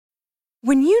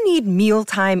When you need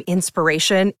mealtime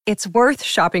inspiration, it's worth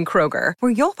shopping Kroger,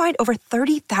 where you'll find over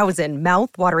 30,000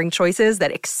 mouth-watering choices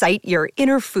that excite your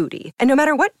inner foodie. And no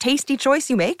matter what tasty choice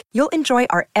you make, you'll enjoy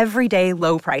our everyday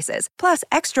low prices, plus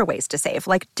extra ways to save,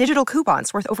 like digital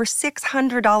coupons worth over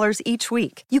 $600 each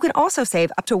week. You can also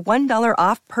save up to $1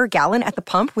 off per gallon at the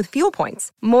pump with fuel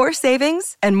points. More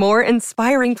savings and more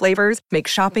inspiring flavors make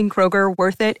shopping Kroger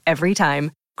worth it every time.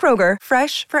 Kroger,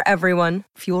 fresh for everyone.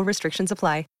 Fuel restrictions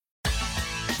apply.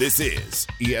 This is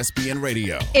ESPN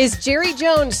Radio. Is Jerry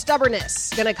Jones'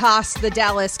 stubbornness going to cost the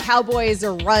Dallas Cowboys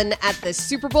a run at the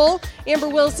Super Bowl? Amber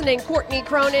Wilson and Courtney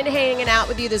Cronin hanging out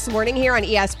with you this morning here on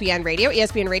ESPN Radio.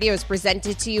 ESPN Radio is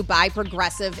presented to you by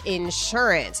Progressive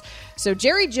Insurance. So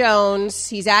Jerry Jones,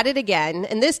 he's at it again.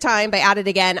 And this time, by at it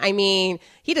again, I mean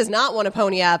he does not want to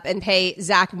pony up and pay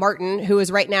Zach Martin, who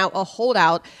is right now a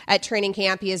holdout at training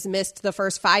camp. He has missed the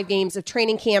first 5 games of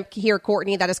training camp here,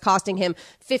 Courtney. That is costing him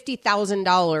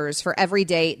 $50,000 for every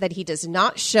day that he does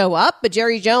not show up. But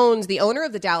Jerry Jones, the owner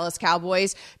of the Dallas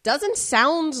Cowboys, doesn't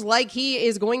sound like he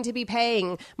is going to be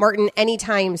paying Martin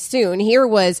anytime soon. Here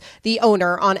was the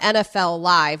owner on NFL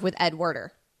Live with Ed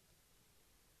Werder.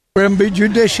 We're going to be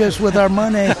judicious with our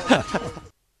money.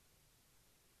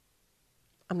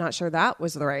 I'm not sure that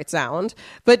was the right sound.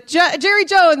 But Jerry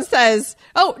Jones says,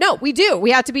 oh, no, we do.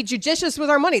 We have to be judicious with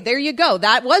our money. There you go.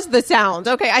 That was the sound.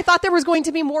 Okay, I thought there was going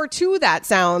to be more to that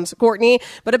sound, Courtney.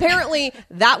 But apparently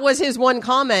that was his one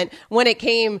comment when it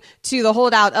came to the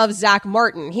holdout of Zach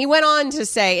Martin. He went on to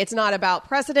say it's not about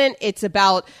precedent. It's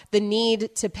about the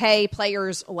need to pay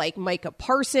players like Micah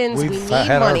Parsons. We need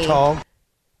money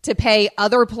to pay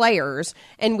other players,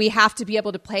 and we have to be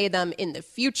able to pay them in the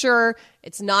future.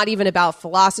 It's not even about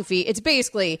philosophy. It's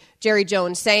basically Jerry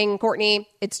Jones saying, Courtney,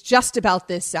 it's just about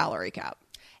this salary cap.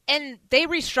 And they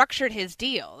restructured his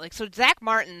deal. So Zach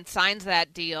Martin signs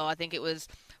that deal. I think it was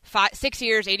 6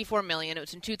 years, $84 million. It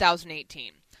was in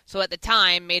 2018. So at the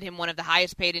time, made him one of the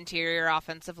highest paid interior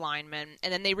offensive linemen.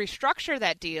 And then they restructure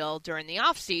that deal during the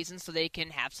offseason so they can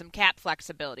have some cap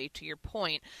flexibility, to your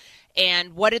point.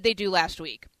 And what did they do last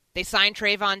week? They signed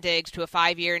Trayvon Diggs to a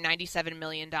 5-year, $97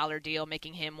 million deal,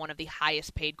 making him one of the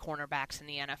highest paid cornerbacks in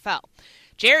the NFL.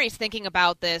 Jerry's thinking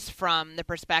about this from the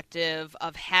perspective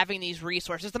of having these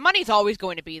resources. The money's always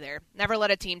going to be there. Never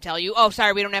let a team tell you, oh,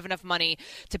 sorry, we don't have enough money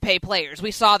to pay players.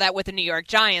 We saw that with the New York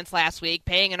Giants last week,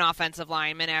 paying an offensive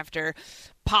lineman after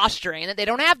posturing that they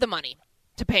don't have the money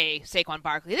to pay Saquon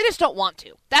Barkley. They just don't want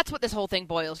to. That's what this whole thing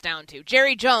boils down to.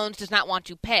 Jerry Jones does not want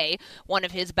to pay one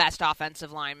of his best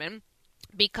offensive linemen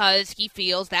because he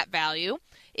feels that value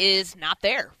is not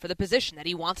there for the position, that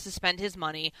he wants to spend his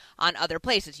money on other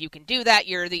places. You can do that.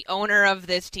 You're the owner of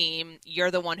this team.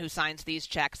 You're the one who signs these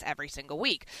checks every single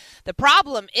week. The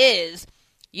problem is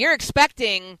you're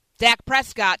expecting Dak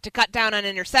Prescott to cut down on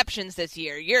interceptions this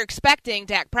year. You're expecting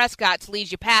Dak Prescott to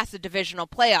lead you past the divisional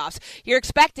playoffs. You're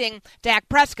expecting Dak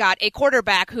Prescott, a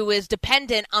quarterback who is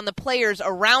dependent on the players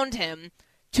around him,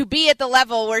 to be at the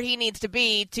level where he needs to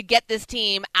be to get this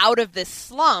team out of this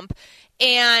slump.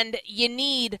 And you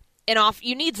need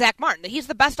Zach Martin. He's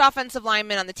the best offensive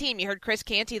lineman on the team. You heard Chris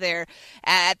Canty there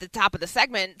at the top of the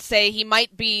segment say he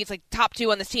might be, it's like top 2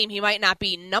 on this team. He might not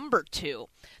be number 2.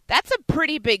 That's a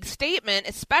pretty big statement,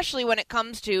 especially when it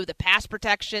comes to the pass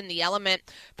protection, the element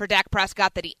for Dak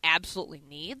Prescott that he absolutely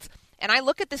needs. And I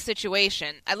look at this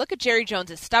situation, I look at Jerry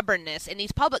Jones' stubbornness, and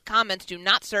these public comments do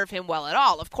not serve him well at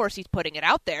all. Of course, he's putting it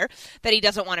out there that he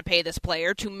doesn't want to pay this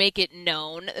player to make it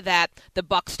known that the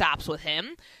buck stops with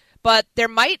him. But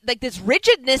this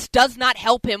rigidness does not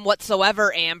help him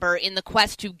whatsoever, Amber, in the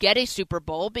quest to get a Super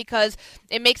Bowl, because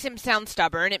it makes him sound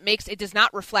stubborn. It does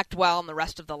not reflect well on the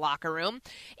rest of the locker room.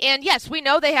 And yes, we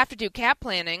know they have to do cap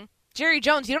planning. Jerry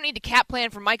Jones, you don't need to cap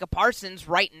plan for Micah Parsons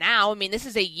right now. I mean, this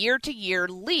is a year-to-year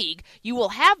league. You will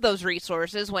have those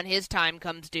resources when his time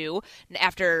comes due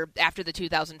after the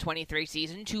 2023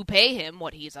 season to pay him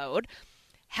what he's owed.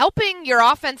 Helping your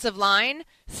offensive line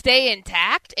stay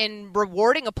intact and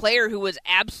rewarding a player who has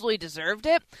absolutely deserved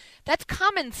it, that's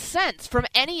common sense from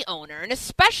any owner, and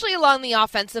especially along the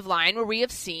offensive line where we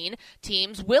have seen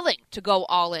teams willing to go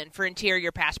all in for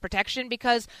interior pass protection,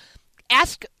 because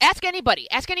Ask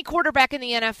anybody. Ask any quarterback in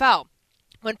the NFL.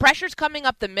 When pressure's coming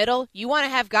up the middle, you want to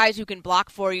have guys who can block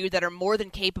for you that are more than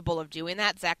capable of doing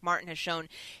that. Zach Martin has shown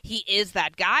he is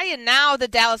that guy, and now the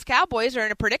Dallas Cowboys are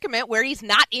in a predicament where he's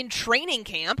not in training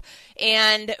camp,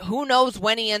 and who knows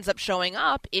when he ends up showing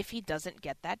up if he doesn't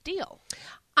get that deal.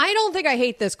 I don't think I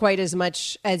hate this quite as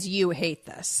much as you hate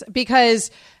this because,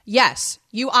 yes,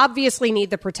 you obviously need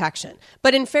the protection.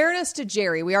 But in fairness to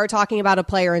Jerry, we are talking about a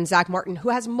player in Zach Martin who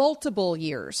has multiple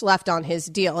years left on his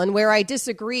deal. And where I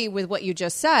disagree with what you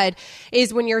just said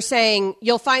is when you're saying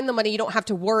you'll find the money, you don't have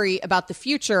to worry about the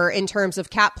future in terms of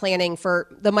cap planning for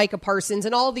the Micah Parsons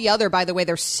and all the other, by the way,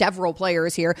 there's several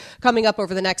players here coming up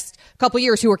over the next couple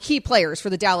years who are key players for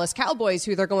the Dallas Cowboys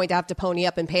who they're going to have to pony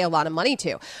up and pay a lot of money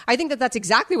to. I think that that's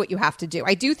exactly what you have to do.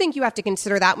 I do think you have to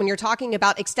consider that when you're talking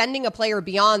about extending a player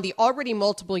beyond the already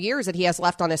multiple years that he has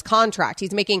left on his contract.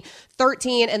 He's making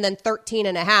 13 and then 13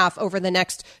 and a half over the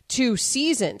next 2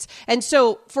 seasons. And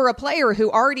so for a player who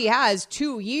already has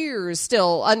 2 years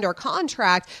still under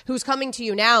contract, who's coming to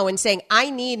you now and saying,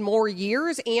 I need more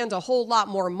years and a whole lot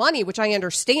more money, which I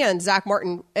understand I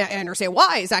understand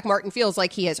why Zach Martin feels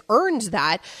like he has earned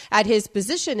that at his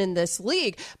position in this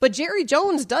league. But Jerry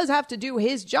Jones does have to do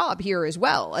his job here as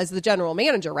well as the general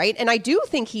manager, right? And I do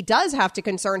think he does have to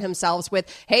concern himself with,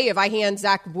 hey, if I hand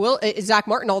Zach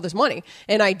Martin all this money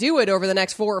and I do it over the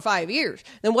next 4 or 5 years,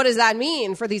 then what does that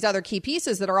mean for these other key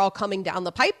pieces that are all coming down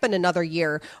the pipe in another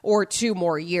year or 2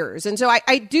 more years? And so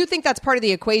I do think that's part of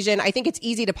the equation. I think it's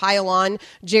easy to pile on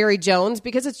Jerry Jones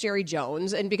because it's Jerry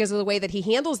Jones and because of the way that he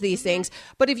handles these things.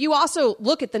 But if you also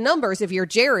look at the numbers, if you're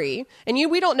Jerry, and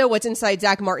we don't know what's inside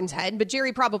Zach Martin's head, but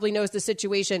Jerry probably knows the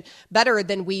situation better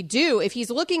than we do. If he's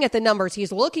looking at the numbers,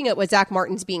 he's looking at what Zach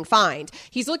Martin's being fined.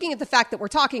 He's looking at the fact that we're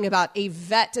talking about a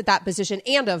vet at that position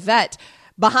and a vet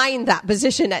behind that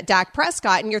position at Dak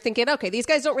Prescott. And you're thinking, okay, these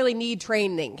guys don't really need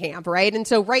training camp, right? And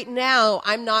so right now,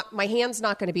 my hand's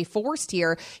not going to be forced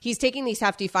here. He's taking these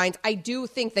hefty fines. I do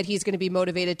think that he's going to be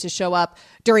motivated to show up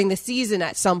during the season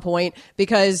at some point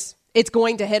because it's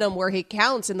going to hit him where he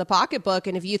counts in the pocketbook.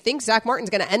 And if you think Zach Martin's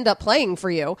going to end up playing for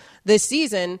you this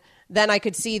season, then I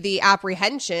could see the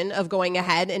apprehension of going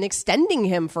ahead and extending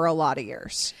him for a lot of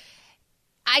years.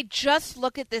 I just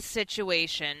look at this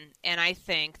situation and I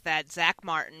think that Zach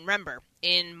Martin, remember,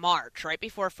 in March, right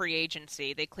before free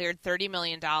agency, they cleared $30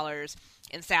 million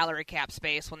in salary cap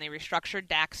space when they restructured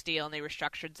Dak's deal and they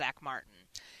restructured Zach Martin.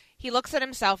 He looks at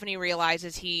himself and he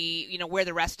realizes where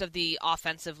the rest of the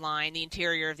offensive line, the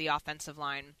interior of the offensive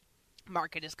line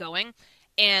market is going,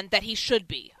 and that he should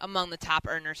be among the top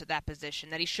earners at that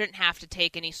position, that he shouldn't have to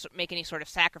make any sort of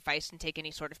sacrifice and take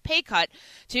any sort of pay cut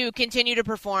to continue to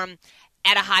perform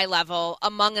at a high level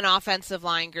among an offensive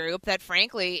line group that,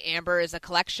 frankly, Amber, is a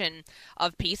collection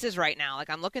of pieces right now. Like,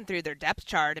 I'm looking through their depth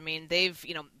chart. I mean, they've,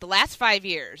 the last 5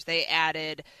 years, they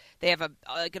have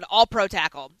an all-pro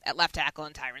tackle at left tackle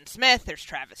in Tyron Smith. There's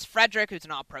Travis Frederick, who's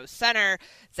an all-pro center.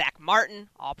 Zach Martin,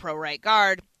 all-pro right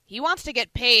guard. He wants to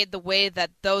get paid the way that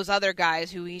those other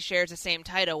guys who he shares the same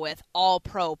title with,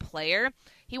 all-pro player.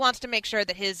 He wants to make sure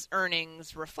that his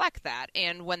earnings reflect that.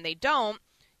 And when they don't,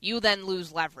 you then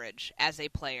lose leverage as a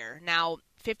player. Now,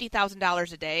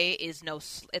 $50,000 a day is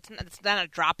it's not a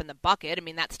drop in the bucket. I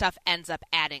mean, that stuff ends up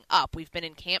adding up. We've been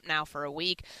in camp now for a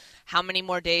week. How many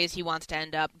more days he wants to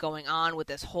end up going on with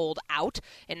this hold out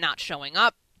and not showing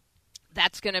up?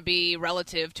 That's going to be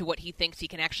relative to what he thinks he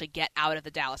can actually get out of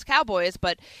the Dallas Cowboys.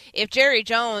 But if Jerry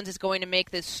Jones is going to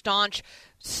make this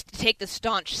take the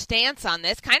staunch stance on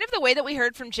this, kind of the way that we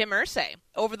heard from Jim Irsay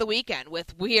over the weekend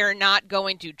with, we are not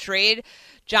going to trade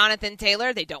Jonathan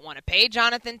Taylor. They don't want to pay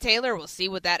Jonathan Taylor. We'll see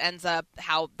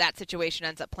how that situation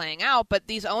ends up playing out. But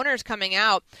these owners coming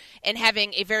out and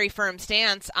having a very firm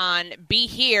stance on be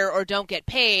here or don't get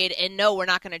paid, and no, we're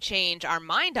not going to change our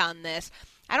mind on this.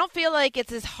 I don't feel like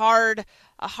it's a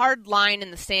hard line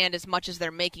in the sand as much as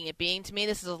they're making it being. To me,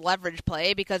 this is a leverage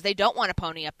play because they don't want to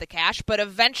pony up the cash. But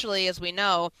eventually, as we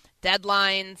know,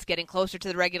 deadlines, getting closer to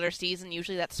the regular season,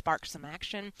 usually that sparks some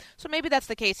action. So maybe that's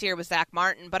the case here with Zach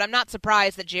Martin. But I'm not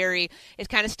surprised that Jerry is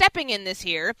kind of stepping in this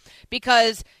here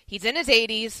because he's in his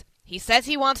 80s. He says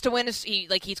he wants to win.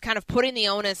 He's kind of putting the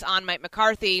onus on Mike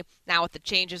McCarthy now with the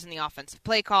changes in the offensive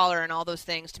play caller and all those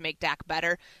things to make Dak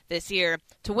better this year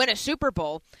to win a Super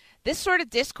Bowl. This sort of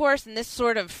discourse and this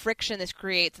sort of friction this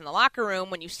creates in the locker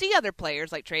room when you see other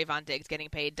players like Trayvon Diggs getting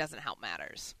paid doesn't help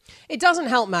matters. It doesn't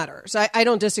help matters. I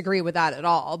don't disagree with that at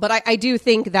all. But I do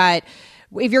think that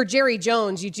if you're Jerry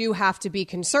Jones, you do have to be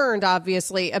concerned,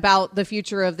 obviously, about the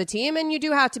future of the team, and you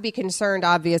do have to be concerned,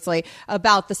 obviously,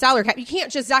 about the salary cap. You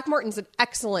can't just, Zach Martin's an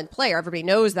excellent player. Everybody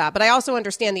knows that. But I also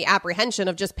understand the apprehension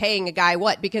of just paying a guy,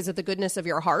 because of the goodness of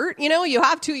your heart? You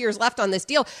have 2 years left on this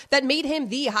deal that made him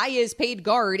the highest paid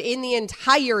guard in the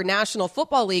entire National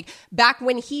Football League back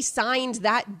when he signed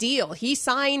that deal. He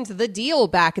signed the deal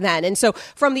back then. And so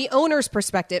from the owner's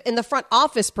perspective and the front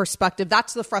office perspective,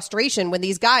 that's the frustration when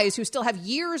these guys who still have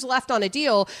years left on a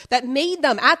deal that made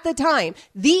them, at the time,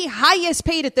 the highest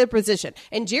paid at the position.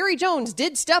 And Jerry Jones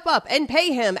did step up and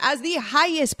pay him as the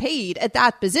highest paid at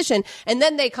that position. And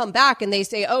then they come back and they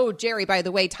say, oh, Jerry, by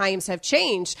the way, times have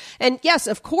changed. And yes,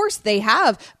 of course they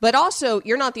have. But also,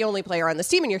 you're not the only player on this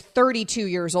team, and you're 32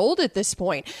 years old at this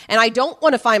point. And I don't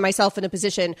want to find myself in a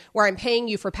position where I'm paying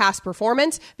you for past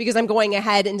performance because I'm going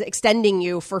ahead and extending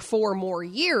you for 4 more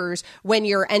years when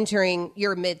you're entering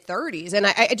your mid-30s. And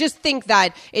I just think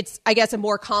that it's, I guess, a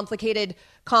more complicated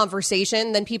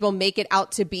conversation than people make it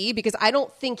out to be, because I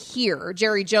don't think here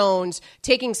Jerry Jones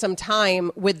taking some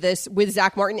time with this with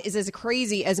Zach Martin is as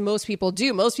crazy as most people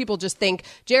do. Most people just think,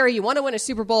 Jerry, you want to win a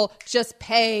Super Bowl, just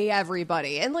pay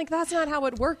everybody. And like, that's not how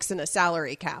it works in a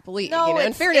salary cap league. No,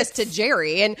 in fairness to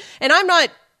Jerry, and I'm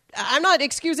not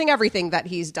excusing everything that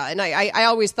he's done. I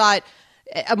always thought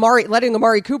letting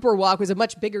Amari Cooper walk was a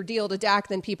much bigger deal to Dak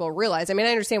than people realize. I mean,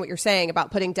 I understand what you're saying about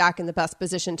putting Dak in the best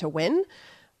position to win,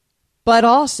 but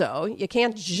also you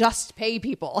can't just pay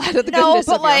people out of the goodness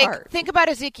of your heart. Think about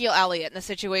Ezekiel Elliott in the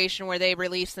situation where they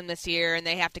release them this year and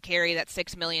they have to carry that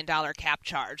 $6 million cap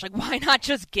charge. Like, why not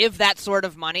just give that sort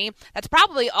of money? That's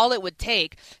probably all it would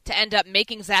take to end up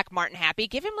making Zach Martin happy.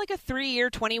 Give him like a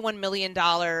 3-year, $21 million,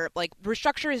 like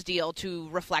restructure his deal to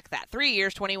reflect that. 3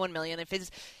 years, $21 million.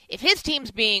 If his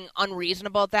team's being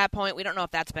unreasonable at that point, we don't know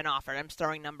if that's been offered. I'm just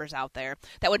throwing numbers out there.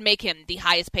 That would make him the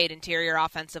highest paid interior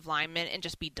offensive lineman and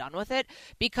just be done with it,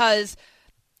 because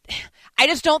I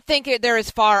just don't think they're as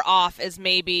far off as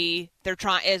maybe they're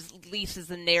trying, as least as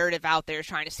the narrative out there is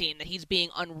trying to seem, that he's being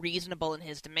unreasonable in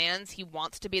his demands. He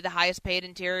wants to be the highest paid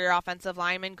interior offensive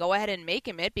lineman. Go ahead and make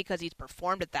him it because he's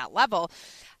performed at that level.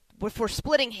 If we're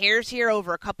splitting hairs here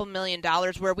over a couple $1 million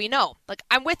where we know, like,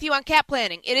 I'm with you on cap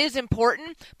planning. It is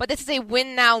important, but this is a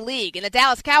win-now league. And the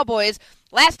Dallas Cowboys,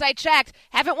 last I checked,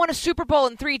 haven't won a Super Bowl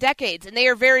in 3 decades, and they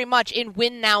are very much in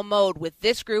win-now mode with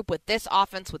this group, with this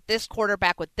offense, with this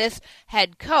quarterback, with this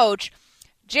head coach.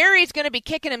 Jerry's going to be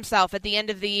kicking himself at the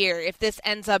end of the year if this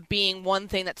ends up being one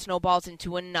thing that snowballs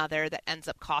into another that ends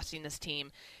up costing this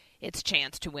team its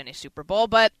chance to win a Super Bowl.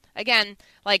 But again,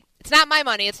 like, it's not my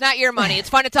money, it's not your money. It's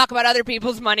fun to talk about other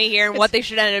people's money here and what they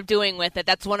should end up doing with it.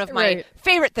 That's one of my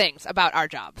favorite things about our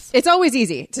jobs. It's always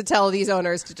easy to tell these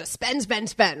owners to just spend,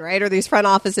 right? Or these front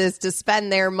offices to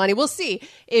spend their money. We'll see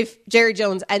if Jerry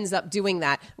Jones ends up doing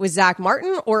that with Zach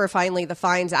Martin, or if finally the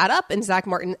fines add up and Zach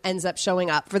Martin ends up showing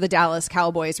up for the Dallas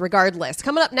Cowboys regardless.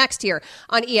 Coming up next here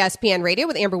on ESPN Radio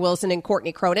with Amber Wilson and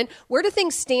Courtney Cronin, where do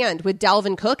things stand with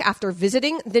Dalvin Cook after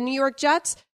visiting the New York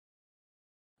Jets?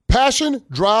 Passion,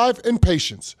 drive, and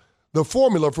patience. The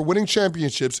formula for winning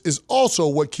championships is also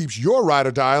what keeps your ride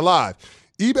or die alive.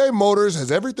 eBay Motors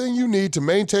has everything you need to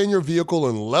maintain your vehicle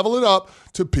and level it up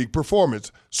to peak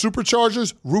performance.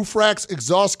 Superchargers, roof racks,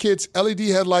 exhaust kits, LED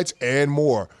headlights, and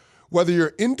more. Whether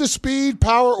you're into speed,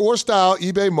 power, or style,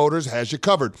 eBay Motors has you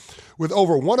covered. With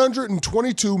over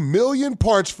 122 million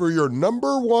parts for your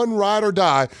number one ride or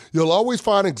die, you'll always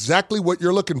find exactly what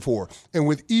you're looking for. And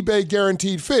with eBay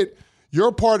Guaranteed Fit,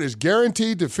 your part is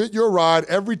guaranteed to fit your ride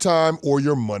every time or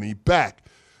your money back.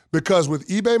 Because with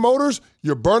eBay Motors,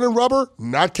 you're burning rubber,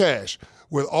 not cash.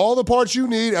 With all the parts you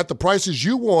need at the prices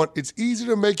you want, it's easy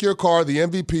to make your car the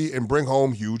MVP and bring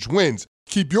home huge wins.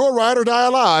 Keep your ride or die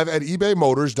alive at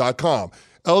ebaymotors.com.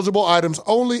 Eligible items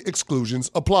only.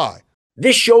 Exclusions apply.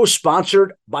 This show is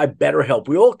sponsored by BetterHelp.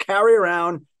 We all carry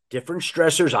around different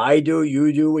stressors. I do,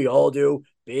 you do, we all do.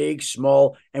 Big,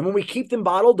 small, and when we keep them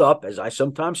bottled up, as I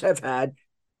sometimes have had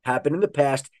happen in the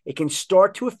past, it can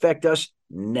start to affect us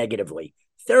negatively.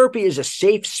 Therapy is a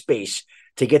safe space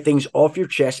to get things off your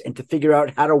chest and to figure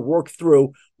out how to work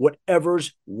through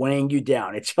whatever's weighing you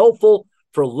down. It's helpful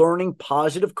for learning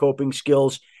positive coping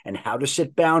skills and how to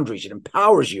set boundaries. It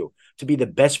empowers you to be the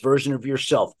best version of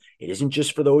yourself. It isn't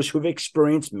just for those who have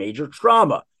experienced major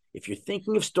trauma. If you're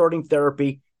thinking of starting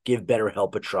therapy, give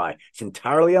BetterHelp a try. It's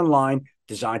entirely online,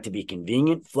 designed to be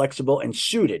convenient, flexible, and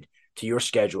suited to your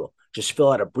schedule. Just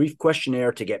fill out a brief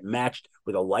questionnaire to get matched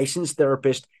with a licensed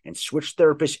therapist and switch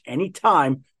therapists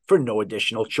anytime for no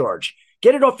additional charge.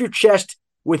 Get it off your chest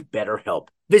with BetterHelp.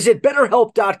 Visit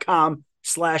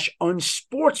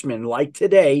BetterHelp.com/unsportsmanlike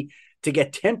today to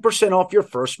get 10% off your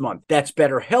first month. That's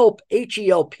BetterHelp,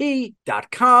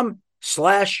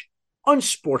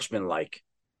 HELP.com/unsportsmanlike.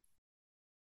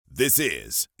 This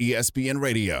is ESPN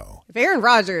Radio. If Aaron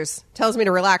Rodgers tells me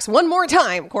to relax one more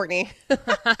time, Courtney,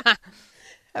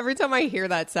 Every time I hear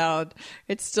that sound,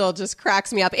 it still just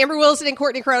cracks me up. Amber Wilson and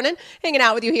Courtney Cronin hanging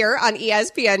out with you here on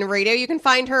ESPN Radio. You can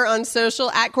find her on social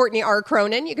at Courtney R.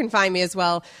 Cronin. You can find me as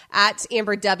well at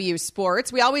Amber W.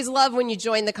 Sports. We always love when you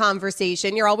join the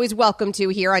conversation. You're always welcome to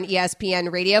here on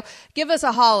ESPN Radio. Give us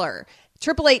a holler.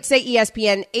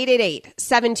 888-SAY-ESPN,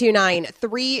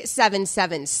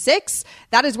 888-729-3776.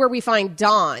 That is where we find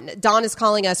Don. Don is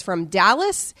calling us from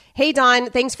Dallas. Hey, Don,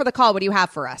 thanks for the call. What do you have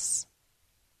for us?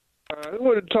 I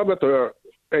want to talk about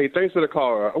thanks for the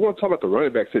call. I want to talk about the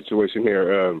running back situation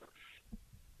here.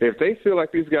 If they feel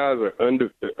like these guys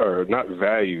are not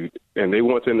valued and they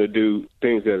want them to do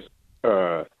things that's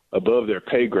above their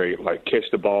pay grade, like catch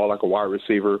the ball like a wide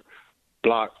receiver,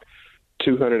 block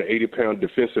 280-pound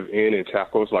defensive end and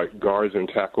tackles like guards and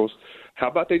tackles, how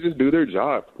about they just do their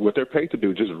job, what they're paid to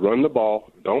do? Just run the ball,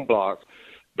 don't block,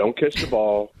 don't catch the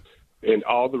ball. And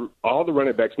all the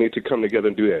running backs need to come together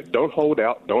and do that. Don't hold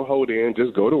out. Don't hold in.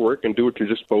 Just go to work and do what you're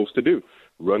just supposed to do.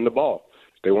 Run the ball.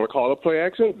 If they want to call a play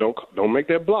action, don't make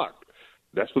that block.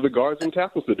 That's for the guards and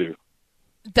tackles to do.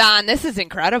 Don, this is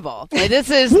incredible.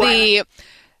 This is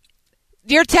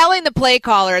you're telling the play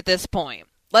caller at this point.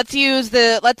 Let's use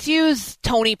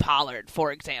Tony Pollard,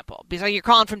 for example, because you're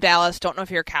calling from Dallas. Don't know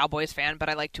if you're a Cowboys fan, but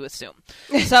I like to assume.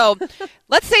 So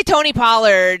let's say Tony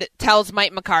Pollard tells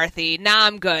Mike McCarthy, nah,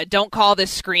 I'm good. Don't call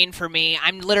this screen for me.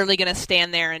 I'm literally going to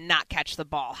stand there and not catch the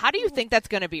ball. How do you think that's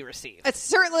going to be received? It's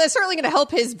certainly going to help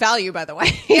his value, by the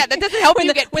way. Yeah, that doesn't help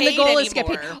you get paid when the goal anymore. is to get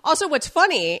paid. Also, what's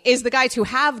funny is the guys who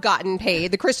have gotten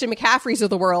paid, the Christian McCaffreys of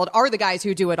the world, are the guys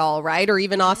who do it all, right? Or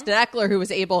even Austin Eckler, who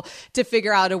was able to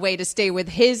figure out a way to stay with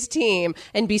his team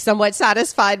and be somewhat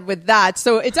satisfied with that.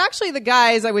 So it's actually the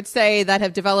guys, I would say, that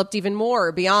have developed even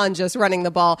more beyond just running the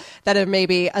ball that are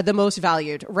maybe the most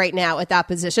valued right now at that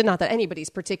position. Not that anybody's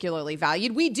particularly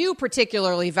valued. We do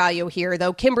particularly value here,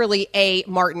 though, Kimberly A.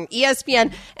 Martin,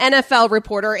 ESPN NFL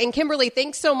reporter. And Kimberly,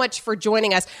 thanks so much for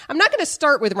joining us. I'm not going to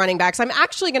start with running backs. I'm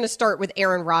actually going to start with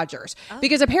Aaron Rodgers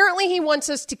because apparently he wants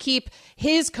us to keep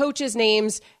his coaches'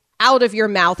 names out of your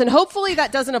mouth. And hopefully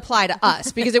that doesn't apply to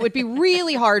us because it would be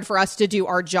really hard for us to do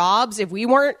our jobs if we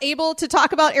weren't able to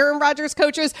talk about Aaron Rodgers'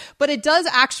 coaches. But it does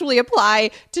actually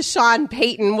apply to Sean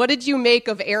Payton. What did you make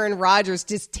of Aaron Rodgers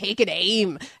just taking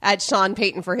aim at Sean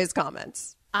Payton for his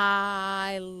comments?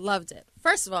 I loved it.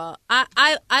 First of all,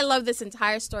 I love this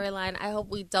entire storyline. I hope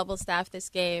we double staff this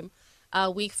game,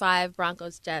 Week 5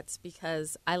 Broncos-Jets,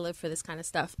 because I live for this kind of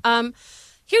stuff.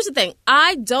 Here's the thing.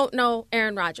 I don't know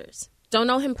Aaron Rodgers. Don't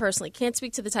know him personally. Can't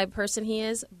speak to the type of person he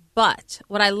is. But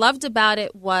what I loved about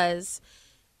it was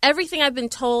everything I've been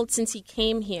told since he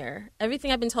came here, everything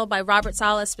I've been told by Robert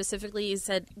Saleh specifically, he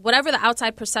said, whatever the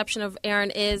outside perception of Aaron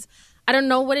is, I don't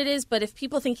know what it is, but if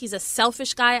people think he's a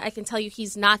selfish guy, I can tell you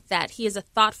he's not that. He is a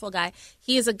thoughtful guy.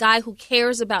 He is a guy who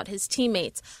cares about his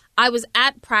teammates. I was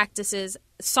at practices,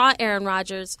 saw Aaron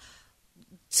Rodgers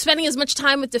spending as much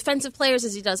time with defensive players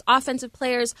as he does offensive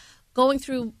players, going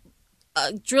through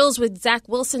drills with Zach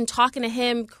Wilson, talking to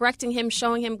him, correcting him,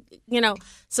 showing him,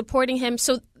 supporting him.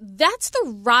 So that's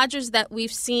the Rodgers that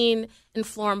we've seen in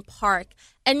Florham Park.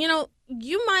 And,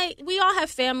 we all have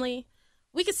family.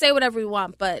 We can say whatever we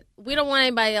want, but we don't want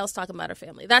anybody else talking about our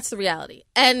family. That's the reality.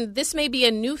 And this may be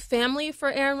a new family for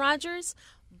Aaron Rodgers,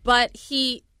 but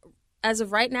he, as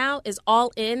of right now, is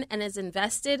all in and is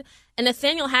invested. And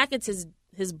Nathaniel Hackett's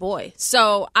his boy.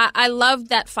 So I love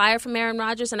that fire from Aaron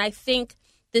Rodgers, and I think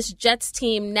this Jets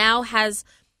team now has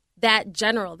that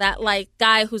general, that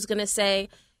guy who's going to say,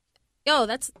 yo,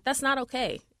 that's not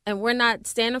okay. And we're not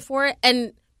standing for it.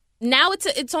 And now it's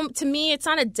to me, it's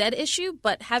not a dead issue,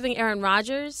 but having Aaron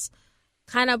Rodgers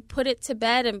kind of put it to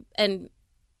bed and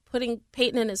putting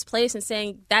Peyton in his place and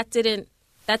saying that didn't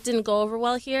go over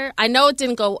well here. I know it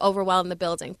didn't go over well in the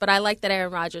building, but I like that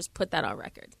Aaron Rodgers put that on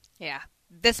record. Yeah.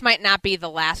 This might not be the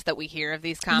last that we hear of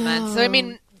these comments. No.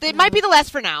 So, it might be the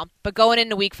last for now, but going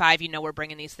into Week 5, we're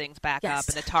bringing these things back up,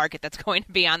 and the target that's going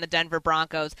to be on the Denver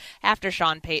Broncos after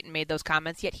Sean Payton made those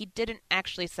comments, yet he didn't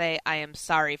actually say, I am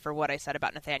sorry for what I said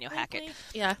about Nathaniel Hackett.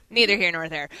 Yeah. Neither here nor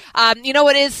there.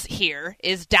 What is here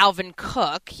is Dalvin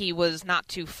Cook. He was not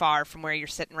too far from where you're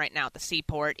sitting right now at the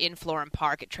Seaport in Florham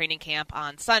Park at training camp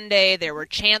on Sunday. There were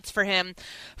chants for him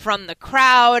from the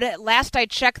crowd. Last I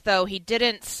checked, though, he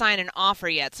didn't sign an offer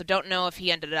yet, so don't know if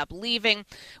he ended up leaving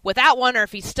without one or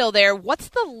if he's still there. What's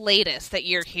the latest that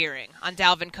you're hearing on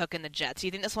Dalvin Cook and the Jets? Do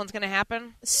you think this one's going to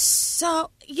happen?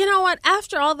 So, you know what?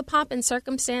 After all the pomp and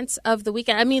circumstance of the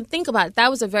weekend, think about it. That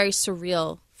was a very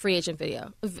surreal free agent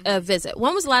visit.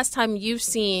 When was the last time you've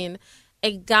seen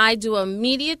a guy do a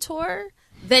media tour,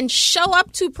 then show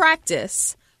up to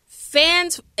practice,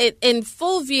 fans in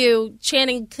full view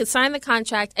chanting to sign the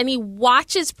contract, and he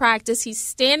watches practice. He's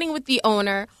standing with the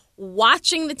owner,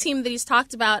 watching the team that he's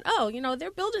talked about. Oh,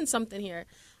 they're building something here.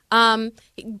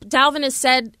 Dalvin has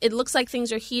said it looks like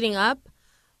things are heating up.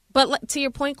 But to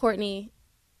your point, Courtney,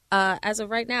 as of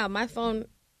right now, my phone,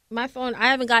 I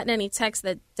haven't gotten any text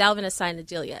that Dalvin has signed a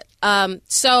deal yet.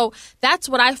 So that's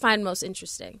what I find most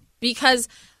interesting, because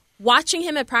watching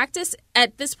him at practice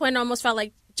at this point almost felt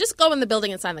like, just go in the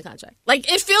building and sign the contract. Like,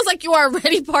 it feels like you are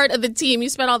already part of the team. You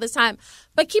spent all this time.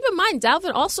 But keep in mind,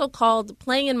 Dalvin also called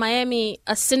playing in Miami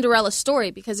a Cinderella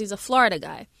story because he's a Florida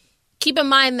guy. Keep in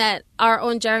mind that our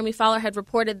own Jeremy Fowler had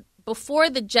reported before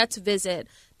the Jets visit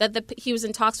that he was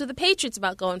in talks with the Patriots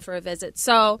about going for a visit.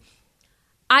 So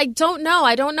I don't know.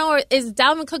 Is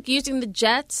Dalvin Cook using the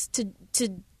Jets to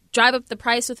drive up the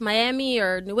price with Miami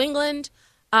or New England?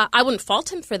 I wouldn't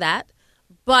fault him for that.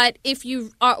 But if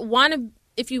you want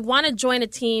to join a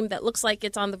team that looks like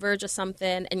it's on the verge of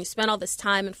something and you spent all this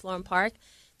time in Florham Park,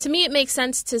 to me it makes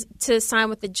sense to sign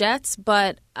with the Jets,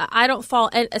 but I don't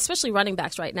fault, especially running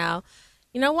backs right now.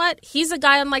 You know what? He's a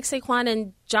guy unlike Saquon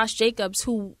and Josh Jacobs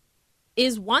who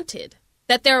is wanted,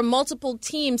 that there are multiple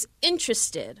teams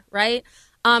interested, right?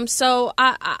 So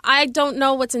I don't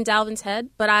know what's in Dalvin's head,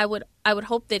 but I would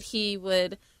hope that he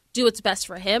would do what's best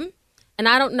for him. And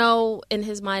I don't know in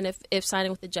his mind if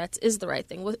signing with the Jets is the right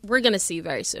thing. We're going to see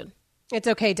very soon. It's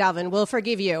okay, Dalvin. We'll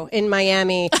forgive you in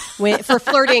Miami for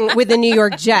flirting with the New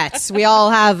York Jets. We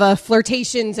all have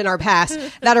flirtations in our past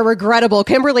that are regrettable.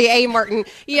 Kimberly A. Martin,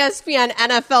 ESPN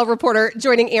NFL reporter,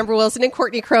 joining Amber Wilson and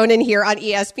Courtney Cronin here on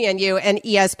ESPNU and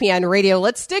ESPN Radio.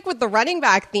 Let's stick with the running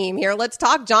back theme here. Let's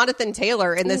talk Jonathan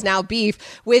Taylor in this now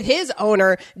beef with his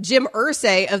owner, Jim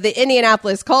Irsay of the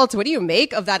Indianapolis Colts. What do you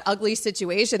make of that ugly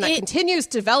situation that continues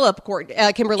to develop,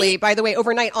 Kimberly, by the way,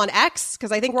 overnight on X?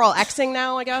 Because I think we're all Xing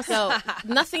now, I guess. So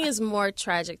nothing is more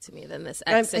tragic to me than this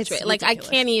X situation. Like, I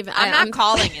can't even. I'm not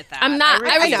calling it that. I'm not.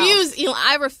 I refuse.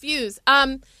 I refuse.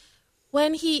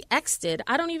 When he X'd,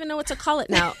 I don't even know what to call it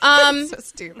now. So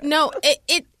stupid. No,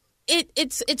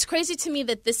 it's crazy to me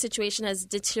that this situation has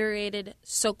deteriorated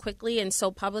so quickly and so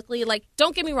publicly. Like,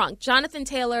 don't get me wrong, Jonathan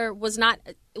Taylor was not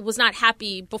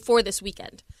happy before this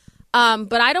weekend.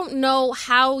 But I don't know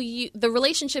how the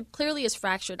relationship clearly is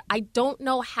fractured. I don't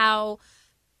know how.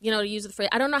 To use the phrase,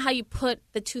 I don't know how you put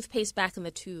the toothpaste back in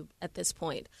the tube at this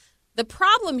point. The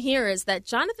problem here is that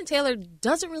Jonathan Taylor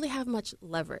doesn't really have much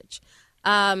leverage.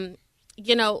 They're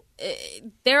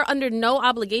under no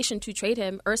obligation to trade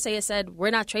him. Irsay has said, we're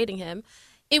not trading him.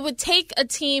 It would take a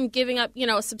team giving up,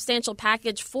 a substantial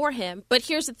package for him. But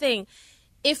here's the thing.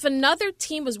 If another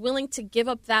team was willing to give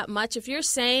up that much, if you're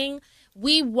saying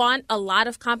we want a lot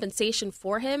of compensation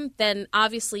for him, then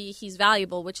obviously he's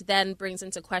valuable, which then brings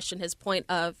into question his point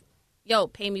of,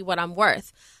 pay me what I'm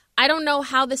worth. I don't know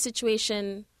how the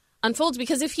situation unfolds,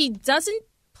 because if he doesn't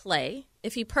play,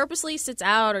 if he purposely sits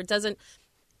out or doesn't,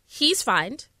 he's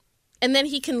fined, and then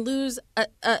he can lose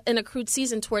an accrued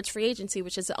season towards free agency,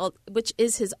 which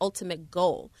is his ultimate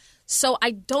goal. So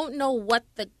I don't know what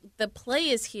the play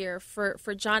is here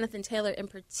for Jonathan Taylor in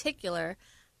particular.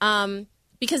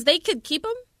 Because they could keep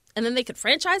him, and then they could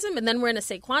franchise him, and then we're in a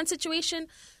Saquon situation.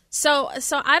 So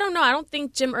I don't know. I don't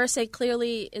think Jim Irsay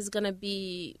clearly is going to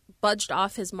be budged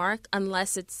off his mark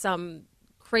unless it's some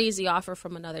crazy offer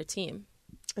from another team.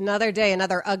 Another day,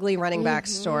 another ugly running back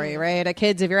story, right?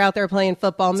 Kids, if you're out there playing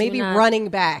football, maybe running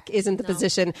back isn't the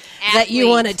position that you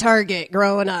want to target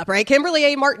growing up, right?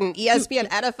 Kimberly A. Martin, ESPN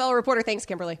NFL reporter. Thanks,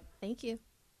 Kimberly. Thank you.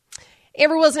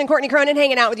 Amber Wilson and Courtney Cronin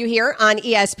hanging out with you here on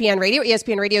ESPN Radio.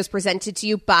 ESPN Radio is presented to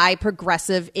you by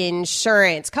Progressive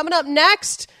Insurance. Coming up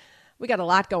next, we got a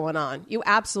lot going on. You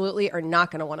absolutely are not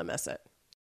going to want to miss it.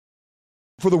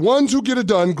 For the ones who get it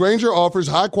done, Grainger offers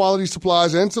high-quality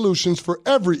supplies and solutions for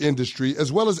every industry,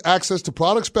 as well as access to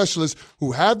product specialists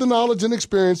who have the knowledge and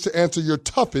experience to answer your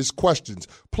toughest questions.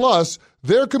 Plus,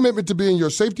 their commitment to being your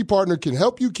safety partner can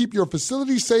help you keep your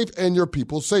facility safe and your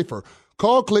people safer.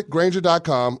 Call, click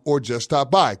Grainger.com, or just stop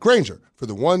by. Grainger, for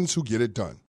the ones who get it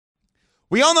done.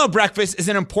 We all know breakfast is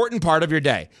an important part of your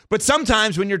day, but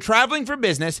sometimes when you're traveling for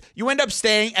business, you end up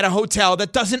staying at a hotel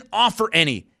that doesn't offer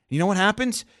any. You know what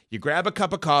happens? You grab a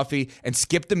cup of coffee and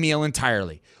skip the meal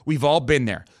entirely. We've all been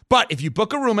there. But if you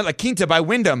book a room at La Quinta by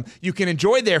Wyndham, you can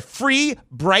enjoy their free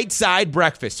Bright Side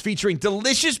breakfast featuring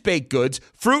delicious baked goods,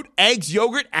 fruit, eggs,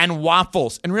 yogurt, and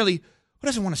waffles. And really, who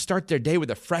doesn't want to start their day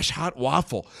with a fresh, hot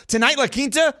waffle? Tonight, La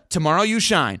Quinta, tomorrow you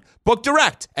shine. Book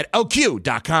direct at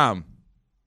LQ.com.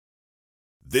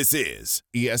 This is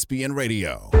ESPN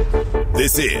Radio.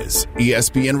 This is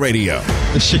ESPN Radio.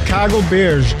 The Chicago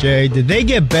Bears, Jay, did they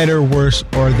get better, worse,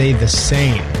 or are they the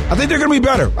same? I think they're going to be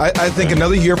better. I think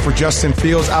another year for Justin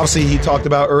Fields. Obviously, he talked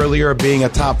about earlier being a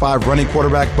top 5 running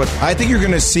quarterback, but I think you're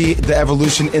going to see the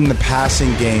evolution in the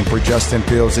passing game for Justin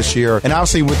Fields this year. And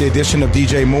obviously, with the addition of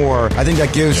DJ Moore, I think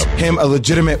that gives him a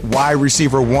legitimate wide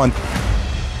receiver 1.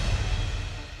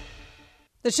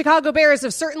 The Chicago Bears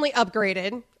have certainly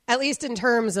upgraded, at least in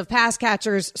terms of pass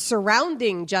catchers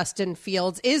surrounding Justin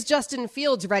Fields. Is Justin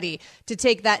Fields ready to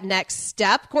take that next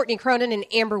step? Courtney Cronin and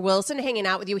Amber Wilson hanging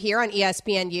out with you here on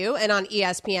ESPNU and on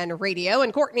ESPN Radio.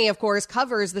 And Courtney, of course,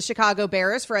 covers the Chicago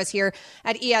Bears for us here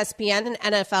at ESPN and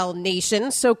NFL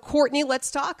Nation. So, Courtney,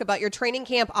 let's talk about your training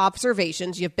camp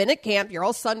observations. You've been at camp. You're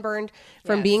all sunburned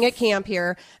from being at camp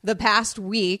here the past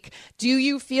week. Do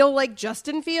you feel like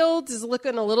Justin Fields is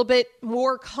looking a little bit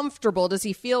more comfortable? Does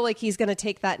he feel like he's going to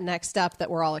take that next step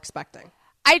that we're all expecting?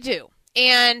 I do.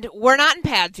 And we're not in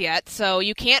pads yet, so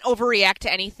you can't overreact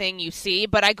to anything you see.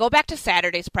 But I go back to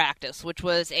Saturday's practice, which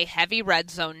was a heavy red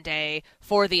zone day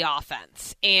for the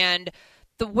offense. And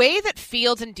the way that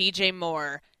Fields and DJ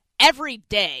Moore every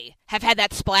day have had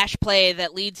that splash play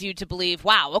that leads you to believe,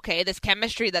 wow, okay, this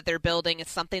chemistry that they're building is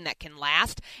something that can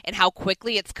last, and how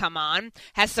quickly it's come on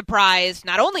has surprised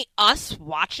not only us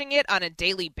watching it on a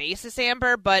daily basis,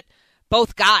 Amber, but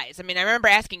both guys. I mean, I remember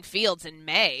asking Fields in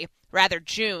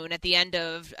June, at the end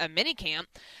of a minicamp,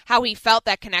 how he felt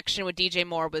that connection with DJ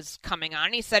Moore was coming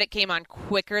on. He said it came on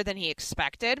quicker than he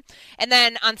expected. And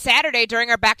then on Saturday, during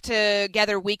our Back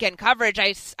Together weekend coverage,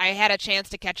 I had a chance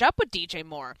to catch up with DJ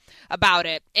Moore about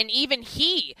it. And even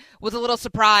he was a little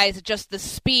surprised at just the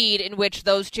speed in which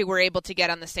those two were able to get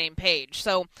on the same page.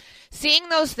 So seeing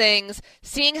those things,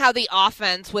 seeing how the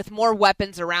offense with more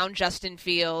weapons around Justin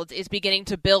Fields is beginning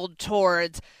to build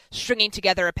towards stringing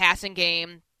together a passing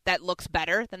game that looks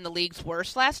better than the league's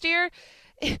worst last year,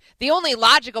 the only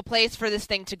logical place for this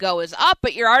thing to go is up,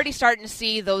 but you're already starting to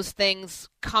see those things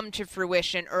come to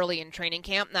fruition early in training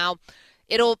camp. Now,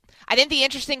 I think the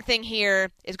interesting thing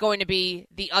here is going to be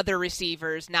the other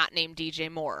receivers not named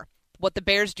DJ Moore. What the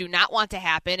Bears do not want to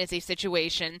happen is a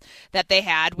situation that they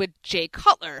had with Jay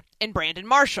Cutler and Brandon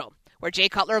Marshall, where Jay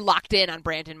Cutler locked in on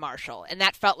Brandon Marshall, and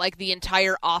that felt like the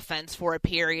entire offense for a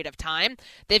period of time.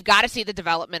 They've got to see the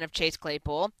development of Chase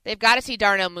Claypool. They've got to see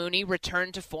Darnell Mooney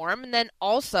return to form, and then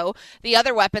also the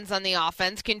other weapons on the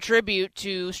offense contribute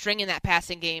to stringing that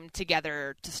passing game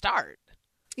together to start.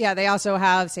 Yeah, they also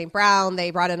have St. Brown. They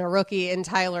brought in a rookie in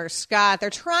Tyler Scott. They're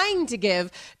trying to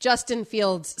give Justin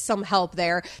Fields some help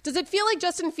there. Does it feel like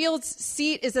Justin Fields'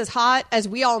 seat is as hot as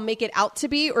we all make it out to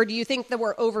be, or do you think that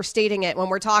we're overstating it when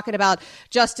we're talking about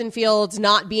Justin Fields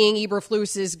not being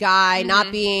Eberflus's guy,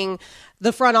 not being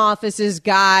the front office's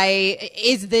guy?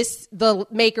 Is this the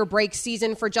make or break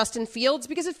season for Justin Fields?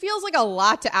 Because it feels like a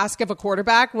lot to ask of a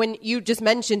quarterback when you just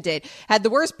mentioned it. Had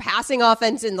the worst passing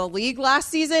offense in the league last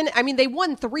season. I mean, they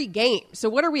won 3 games. So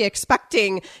what are we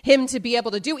expecting him to be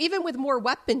able to do, even with more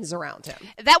weapons around him?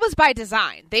 That was by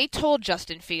design. They told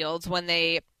Justin Fields when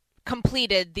they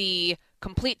completed the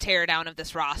complete teardown of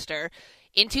this roster,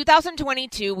 in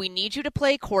 2022, we need you to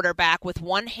play quarterback with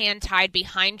one hand tied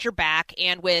behind your back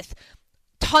and with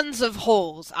tons of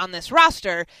holes on this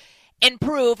roster, and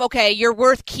prove, okay, you're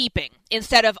worth keeping,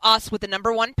 instead of us with the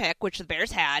number 1 pick, which the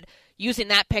Bears had, using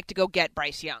that pick to go get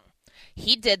Bryce Young.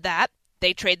 He did that.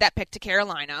 They trade that pick to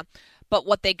Carolina. But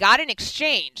what they got in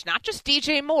exchange, not just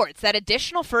DJ Moore, it's that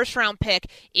additional first-round pick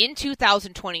in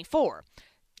 2024.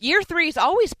 Year 3 is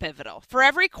always pivotal for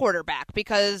every quarterback,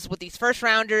 because with these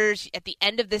first-rounders, at the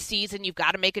end of the season, you've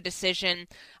got to make a decision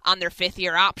on their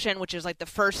 5th-year option, which is like the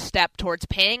first step towards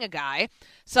paying a guy.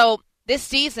 So this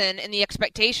season and the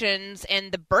expectations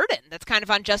and the burden that's kind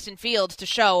of on Justin Fields to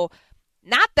show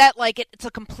not that like it's a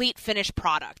complete finished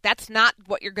product. That's not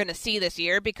what you're going to see this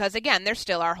year, because, again, there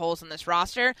still are holes in this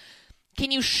roster. Can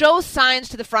you show signs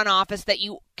to the front office that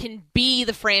you can be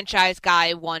the franchise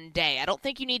guy one day? I don't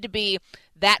think you need to be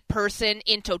that person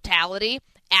in totality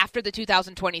after the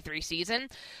 2023 season,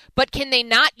 but can they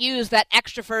not use that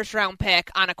extra first-round pick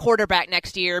on a quarterback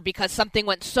next year because something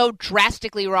went so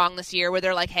drastically wrong this year where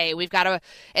they're like, hey, we've got to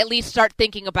at least start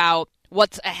thinking about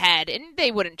what's ahead? And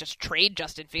they wouldn't just trade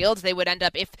Justin Fields. They would end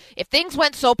up, if things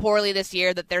went so poorly this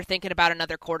year that they're thinking about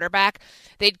another quarterback,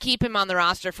 they'd keep him on the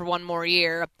roster for one more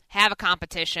year, have a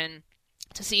competition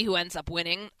to see who ends up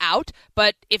winning out.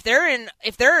 But if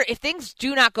things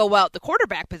do not go well at the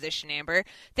quarterback position, Amber,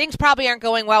 things probably aren't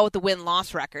going well with the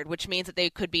win-loss record, which means that they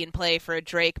could be in play for a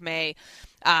Drake May,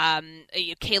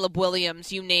 Caleb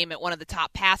Williams, you name it, one of the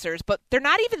top passers. But they're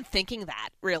not even thinking that,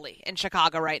 really, in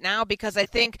Chicago right now, because I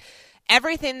think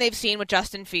everything they've seen with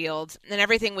Justin Fields and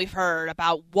everything we've heard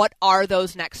about what are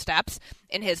those next steps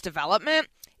in his development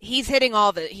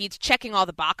he's checking all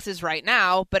the boxes right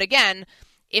now. But again,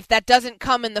 if that doesn't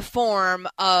come in the form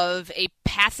of a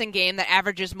passing game that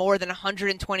averages more than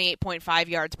 128.5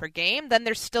 yards per game, then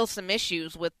there's still some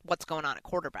issues with what's going on at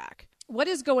quarterback. What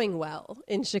is going well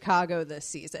in Chicago this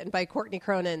season by Courtney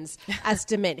Cronin's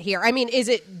estimate here? I mean, is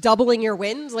it doubling your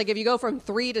wins? Like if you go from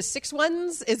 3 to 6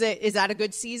 wins, is that a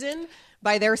good season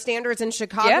by their standards in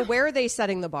Chicago? Yeah. Where are they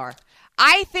setting the bar?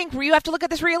 I think you have to look at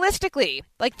this realistically.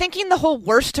 Like thinking the whole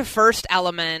worst to first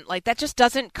element, like that just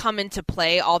doesn't come into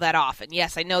play all that often.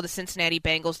 Yes, I know the Cincinnati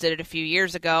Bengals did it a few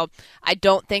years ago. I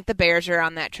don't think the Bears are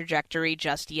on that trajectory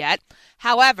just yet.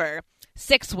 However,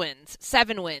 6 wins,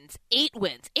 7 wins, 8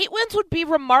 wins. 8 wins would be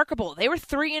remarkable. They were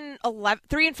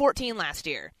 3-14 last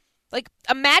year. Like,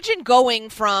 imagine going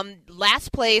from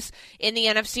last place in the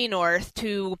NFC North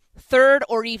to 3rd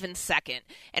or even 2nd,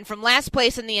 and from last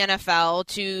place in the NFL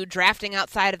to drafting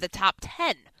outside of the top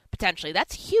 10, potentially.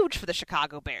 That's huge for the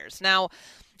Chicago Bears. Now,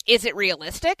 is it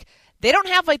realistic? They don't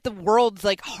have, like, the world's,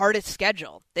 like, hardest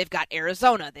schedule. They've got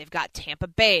Arizona. They've got Tampa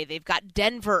Bay. They've got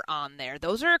Denver on there.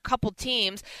 Those are a couple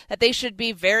teams that they should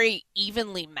be very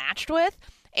evenly matched with.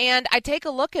 And I take a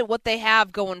look at what they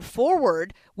have going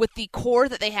forward with the core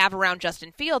that they have around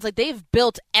Justin Fields. Like, they've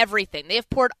built everything. They've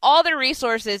poured all their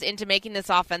resources into making this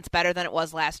offense better than it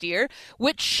was last year,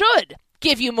 which should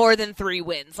give you more than 3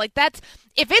 wins. Like,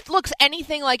 if it looks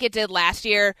anything like it did last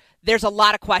year, there's a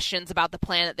lot of questions about the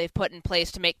plan that they've put in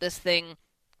place to make this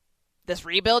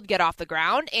rebuild get off the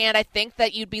ground. And I think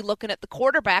that you'd be looking at the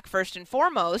quarterback first and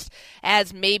foremost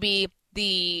as maybe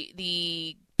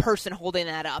the person holding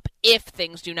that up if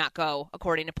things do not go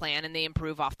according to plan and they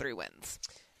improve off 3 wins.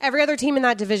 Every other team in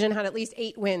that division had at least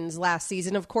 8 wins last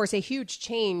season. Of course, a huge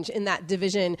change in that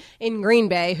division in Green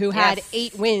Bay, who had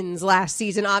 8 wins last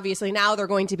season. Obviously, now they're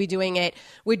going to be doing it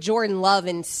with Jordan Love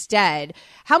instead.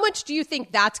 How much do you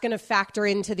think that's going to factor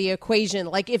into the equation?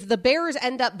 Like, if the Bears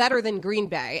end up better than Green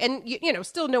Bay, and,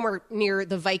 still nowhere near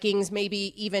the Vikings,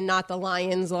 maybe even not the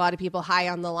Lions. A lot of people high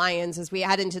on the Lions as we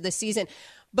head into the season.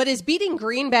 But is beating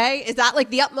Green Bay, is that like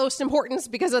the utmost importance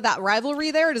because of that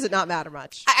rivalry there, or does it not matter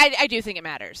much? I do think it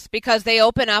matters because they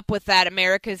open up with that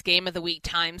America's Game of the Week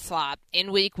time slot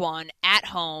in Week 1 at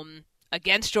home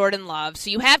against Jordan Love. So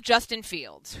you have Justin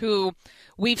Fields, who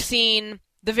we've seen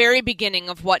the very beginning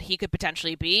of what he could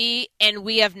potentially be, and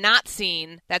we have not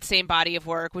seen that same body of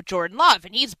work with Jordan Love,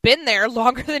 and he's been there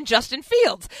longer than Justin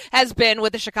Fields has been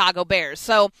with the Chicago Bears.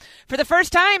 So for the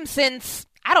first time since,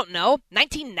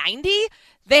 1990,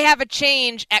 they have a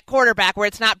change at quarterback where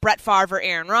it's not Brett Favre or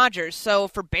Aaron Rodgers. So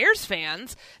for Bears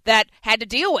fans that had to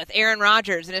deal with Aaron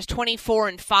Rodgers and his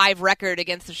 24-5 record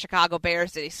against the Chicago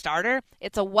Bears as a starter,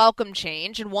 it's a welcome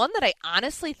change and one that I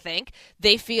honestly think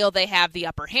they feel they have the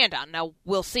upper hand on. Now,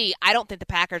 we'll see. I don't think the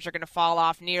Packers are going to fall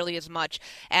off nearly as much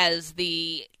as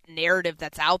the narrative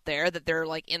that's out there that they're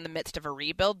like in the midst of a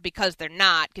rebuild, because they're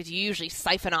not, because you usually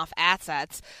siphon off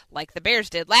assets like the Bears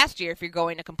did last year if you're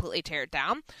going to completely tear it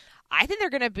down. I think they're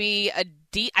going to be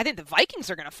I think the Vikings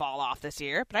are going to fall off this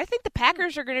year, but I think the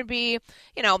Packers are going to be,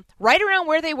 right around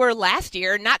where they were last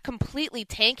year, not completely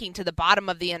tanking to the bottom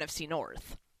of the NFC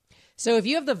North. So if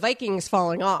you have the Vikings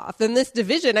falling off, then this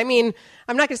division, I'm not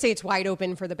going to say it's wide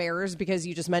open for the Bears because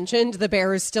you just mentioned the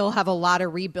Bears still have a lot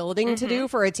of rebuilding to do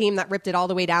for a team that ripped it all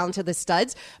the way down to the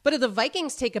studs. But if the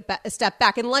Vikings take a step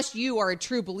back, unless you are a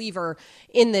true believer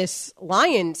in this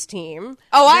Lions team.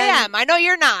 Oh, I am. I know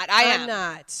you're not. I am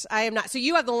not. So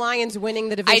you have the Lions winning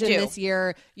the division this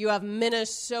year. You have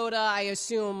Minnesota, I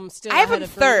assume, still ahead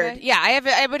of Green Bay. I have them 3rd.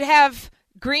 Yeah, I would have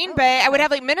Green Bay. I would have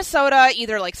like Minnesota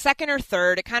either like 2nd or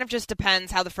 3rd. It kind of just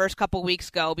depends how the first couple weeks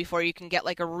go before you can get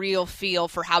like a real feel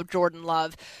for how Jordan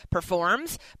Love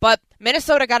performs. But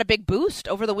Minnesota got a big boost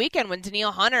over the weekend when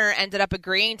Danielle Hunter ended up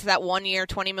agreeing to that 1-year,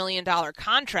 $20 million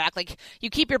contract. Like,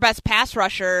 you keep your best pass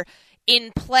rusher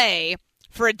in play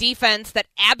for a defense that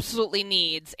absolutely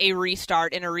needs a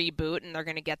restart and a reboot, and they're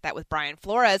going to get that with Brian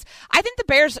Flores. I think the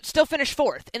Bears still finish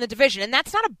 4th in the division, and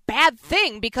that's not a bad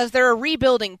thing because they're a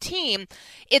rebuilding team.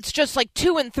 It's just like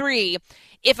 2 and 3.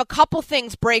 If a couple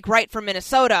things break right for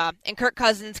Minnesota and Kirk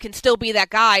Cousins can still be that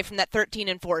guy from that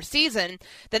 13-4 season,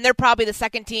 then they're probably the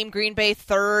 2nd team, Green Bay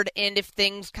 3rd, and if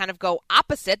things kind of go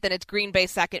opposite, then it's Green Bay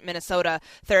 2nd, Minnesota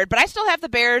 3rd. But I still have the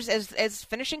Bears as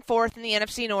finishing 4th in the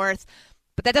NFC North.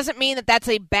 But that doesn't mean that that's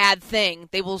a bad thing.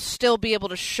 They will still be able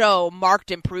to show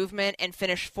marked improvement and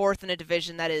finish 4th in a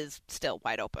division that is still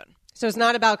wide open. So it's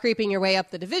not about creeping your way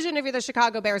up the division if you're the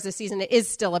Chicago Bears this season. It is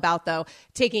still about, though,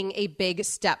 taking a big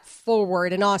step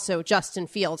forward, and also Justin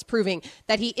Fields proving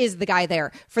that he is the guy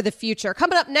there for the future.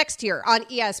 Coming up next here on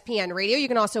ESPN Radio, you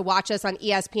can also watch us on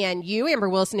ESPNU. Amber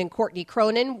Wilson and Courtney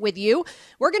Cronin with you.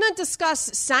 We're going to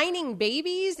discuss signing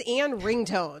babies and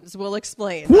ringtones. We'll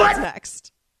explain. What's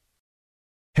next?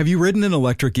 Have you ridden an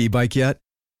electric e-bike yet?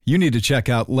 You need to check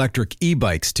out Lectric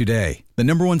E-Bikes today, the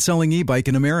 #1 selling e-bike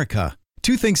in America.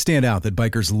 Two things stand out that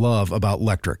bikers love about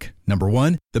Lectric. Number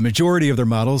one, the majority of their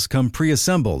models come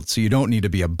pre-assembled, so you don't need to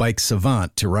be a bike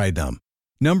savant to ride them.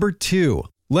 Number two,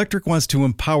 Lectric wants to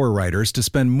empower riders to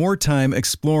spend more time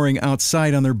exploring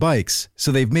outside on their bikes,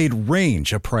 so they've made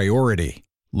range a priority.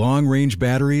 Long-range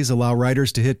batteries allow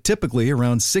riders to hit typically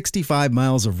around 65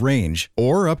 miles of range,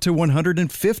 or up to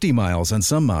 150 miles on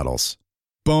some models.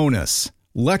 Bonus,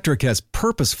 Lectric has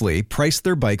purposefully priced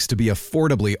their bikes to be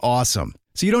affordably awesome,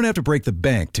 so you don't have to break the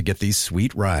bank to get these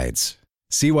sweet rides.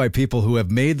 See why people who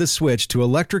have made the switch to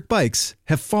electric bikes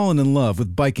have fallen in love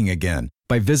with biking again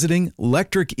by visiting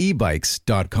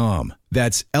lectricebikes.com.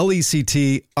 That's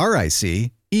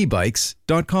LECTRIC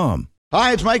ebikes.com.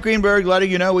 Hi, it's Mike Greenberg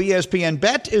letting you know ESPN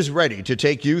Bet is ready to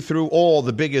take you through all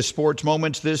the biggest sports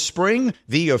moments this spring.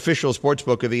 The official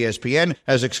sportsbook of ESPN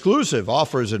has exclusive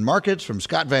offers and markets from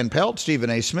Scott Van Pelt, Stephen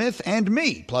A. Smith, and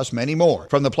me, plus many more.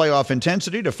 From the playoff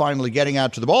intensity to finally getting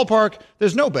out to the ballpark,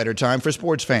 there's no better time for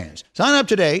sports fans. Sign up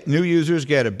today. New users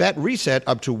get a bet reset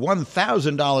up to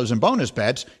 $1,000 in bonus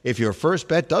bets if your first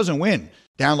bet doesn't win.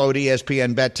 Download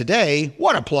ESPN Bet today.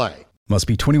 What a play. Must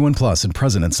be 21 plus and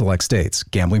present in select states.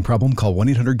 Gambling problem? Call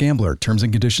 1-800-GAMBLER. Terms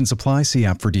and conditions apply. See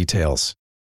app for details.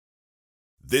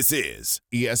 This is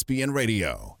ESPN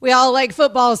Radio. We all like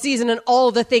football season and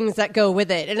all the things that go with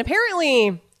it. And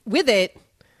apparently with it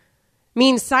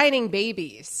means signing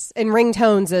babies and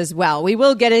ringtones as well. We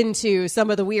will get into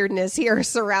some of the weirdness here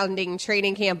surrounding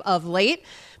training camp of late.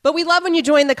 But we love when you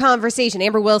join the conversation.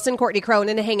 Amber Wilson, Courtney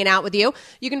Cronin, hanging out with you.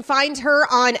 You can find her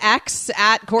on X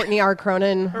at Courtney R.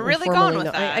 Cronin. We're really going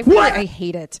with that. I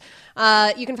hate it.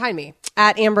 You can find me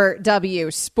at Amber W.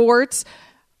 Sports.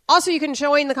 Also, you can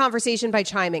join the conversation by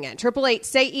chiming in.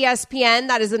 888-SAY-ESPN.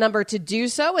 That is the number to do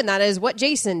so, and that is what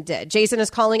Jason did. Jason is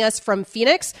calling us from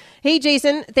Phoenix. Hey,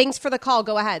 Jason, thanks for the call.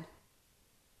 Go ahead.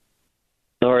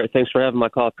 All right, thanks for having my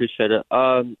call. Appreciate it.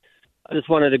 I just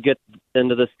wanted to get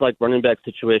into this running back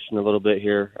situation a little bit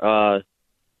here. I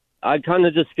kind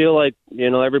of just feel like,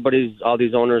 all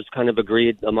these owners kind of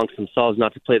agreed amongst themselves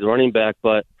not to play the running back,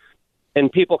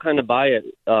 and people kind of buy it.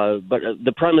 But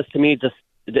the premise to me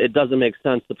it doesn't make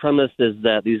sense. The premise is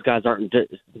that these guys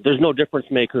there's no difference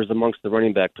makers amongst the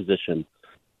running back position.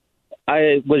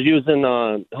 I was using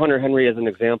Hunter Henry as an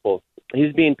example.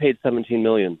 He's being paid $17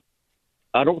 million.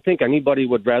 I don't think anybody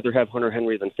would rather have Hunter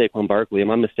Henry than Saquon Barkley. Am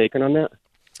I mistaken on that?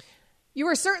 You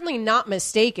are certainly not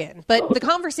mistaken. But the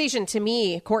conversation to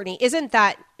me, Courtney, isn't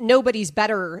that nobody's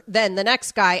better than the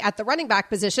next guy at the running back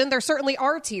position. There certainly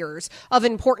are tiers of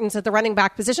importance at the running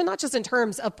back position, not just in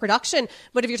terms of production,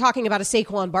 but if you're talking about a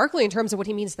Saquon Barkley in terms of what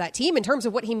he means to that team, in terms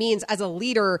of what he means as a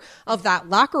leader of that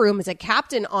locker room, as a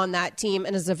captain on that team,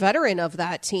 and as a veteran of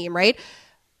that team, right?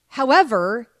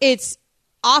 However, it's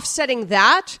offsetting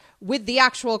that with the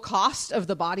actual cost of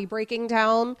the body breaking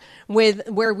down, with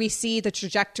where we see the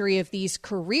trajectory of these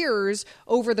careers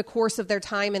over the course of their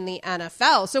time in the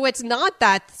NFL. So it's not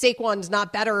that Saquon's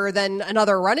not better than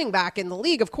another running back in the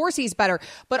league. Of course he's better.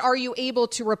 But are you able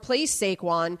to replace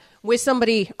Saquon with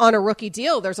somebody on a rookie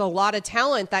deal? There's a lot of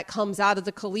talent that comes out of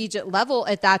the collegiate level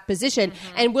at that position.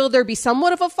 Mm-hmm. And will there be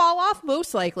somewhat of a fall off?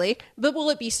 Most likely. But will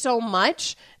it be so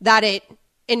much that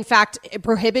in fact, it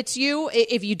prohibits you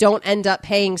if you don't end up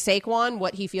paying Saquon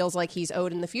what he feels like he's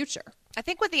owed in the future? I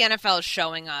think what the NFL is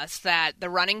showing us that the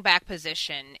running back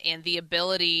position and the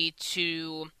ability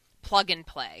to plug and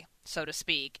play, so to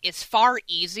speak, is far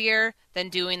easier than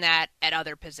doing that at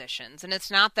other positions. And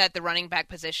it's not that the running back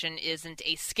position isn't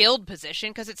a skilled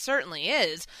position, because it certainly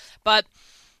is, but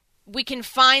we can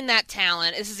find that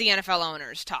talent. This is the NFL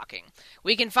owners talking.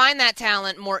 We can find that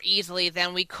talent more easily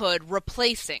than we could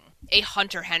replacing a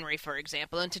Hunter Henry, for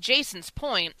example. And to Jason's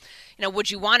point, would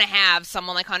you want to have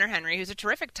someone like Hunter Henry, who's a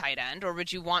terrific tight end, or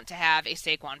would you want to have a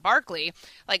Saquon Barkley?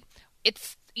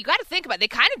 You got to think about it. They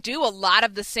kind of do a lot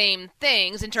of the same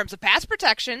things in terms of pass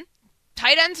protection.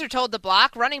 Tight ends are told to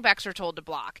block. Running backs are told to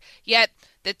block. Yet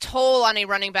the toll on a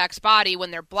running back's body when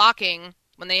they're blocking,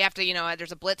 when they have to,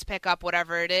 there's a blitz pickup,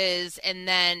 whatever it is, and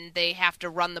then they have to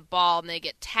run the ball and they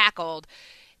get tackled,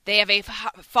 they have a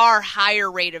far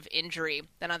higher rate of injury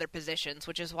than other positions,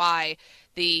 which is why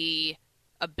the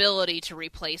ability to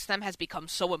replace them has become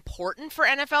so important for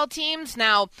NFL teams.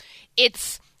 Now,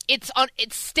 it's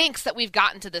it stinks that we've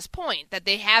gotten to this point, that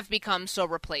they have become so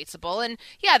replaceable. And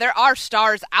yeah, there are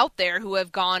stars out there who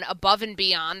have gone above and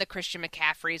beyond the Christian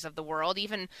McCaffreys of the world.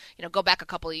 Even, go back a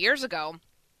couple of years ago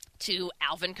to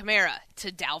Alvin Kamara,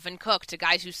 to Dalvin Cook, to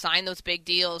guys who signed those big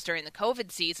deals during the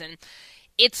COVID season.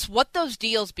 It's what those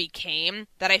deals became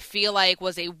that I feel like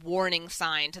was a warning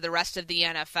sign to the rest of the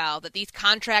NFL, that these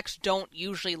contracts don't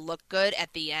usually look good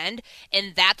at the end,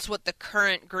 and that's what the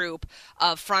current group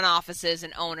of front offices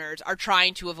and owners are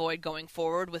trying to avoid going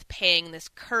forward with paying this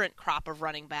current crop of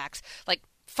running backs. Like,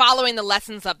 following the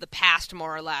lessons of the past,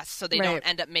 more or less, so they don't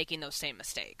end up making those same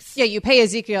mistakes. Yeah, you pay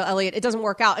Ezekiel Elliott, it doesn't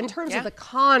work out. In terms of the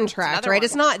contract, right?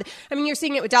 It's not, you're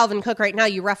seeing it with Dalvin Cook right now.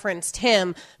 You referenced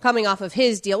him coming off of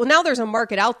his deal. Well, now there's a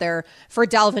market out there for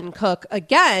Dalvin Cook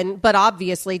again, but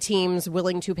obviously teams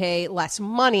willing to pay less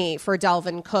money for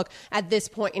Dalvin Cook at this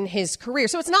point in his career.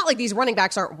 So it's not like these running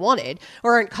backs aren't wanted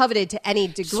or aren't coveted to any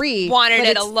degree. Just wanted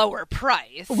at a lower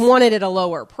price. Wanted at a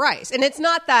lower price. And it's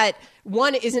not that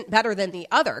one isn't better than the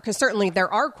other, because certainly there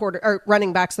are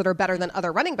running backs that are better than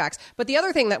other running backs. But the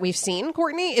other thing that we've seen,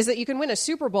 Courtney, is that you can win a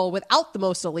Super Bowl without the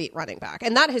most elite running back.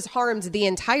 And that has harmed the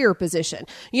entire position.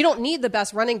 You don't need the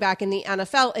best running back in the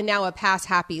NFL in now a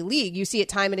pass-happy league. You see it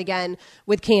time and again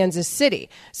with Kansas City.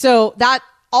 So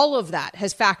all of that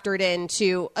has factored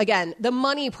into, again, the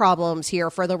money problems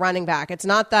here for the running back. It's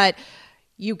not that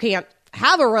you can't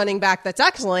have a running back that's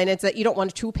excellent. It's that you don't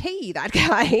want to pay that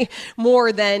guy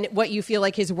more than what you feel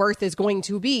like his worth is going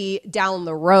to be down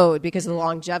the road because of the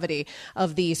longevity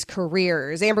of these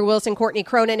careers. Amber Wilson, Courtney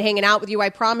Cronin hanging out with you. I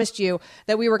promised you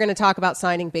that we were going to talk about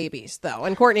signing babies, though.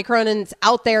 And Courtney Cronin's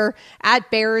out there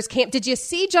at Bears camp. Did you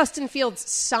see Justin Fields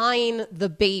sign the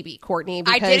baby, Courtney?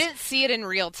 I didn't see it in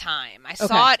real time. I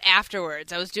saw it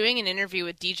afterwards. I was doing an interview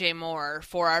with DJ Moore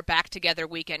for our Back Together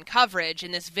weekend coverage,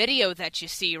 and this video that you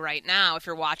see right now, if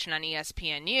you're watching on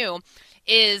ESPNU,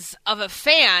 is of a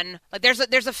fan. Like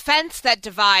there's a fence that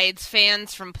divides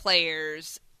fans from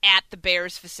players at the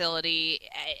Bears facility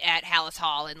at Hallis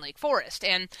Hall in Lake Forest.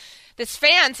 And this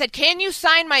fan said, "Can you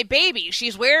sign my baby?"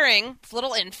 She's wearing, this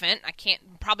little infant,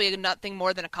 probably nothing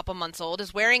more than a couple months old,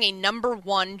 is wearing a number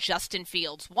 1 Justin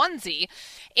Fields onesie.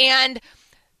 And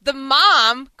the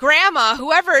mom, grandma,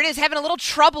 whoever it is, having a little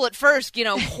trouble at first,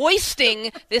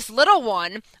 hoisting this little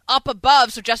one up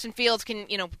above so Justin Fields can,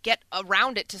 get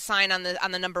around it to sign on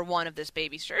the number 1 of this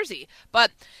baby's jersey. But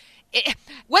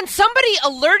when somebody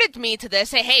alerted me to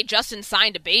this, say, "Hey, Justin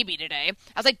signed a baby today,"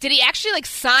 I was like, did he actually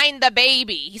sign the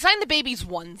baby? He signed the baby's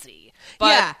onesie. But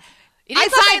yeah. He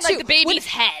didn't sign the baby's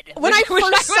head. When I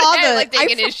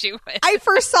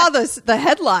first saw the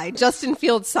headline, Justin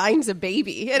Fields signs a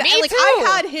baby. And Me too. I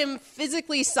had him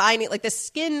physically signing the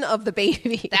skin of the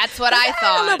baby. That's what I thought.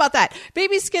 I don't know about that.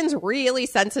 Baby skin's really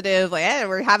sensitive.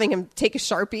 We're having him take a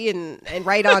Sharpie and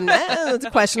write on it's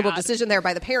a questionable decision there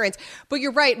by the parents. But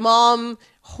you're right, mom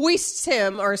hoists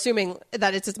him, or assuming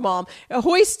that it's his mom,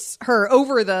 hoists her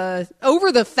over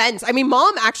the fence. I mean,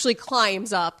 mom actually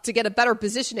climbs up to get a better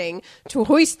positioning to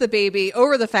hoist the baby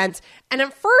over the fence. And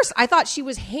at first, I thought she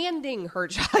was handing her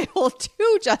child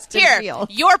to Justin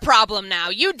Fields. Your problem now.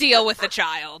 You deal with the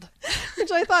child.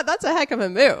 Which I thought, that's a heck of a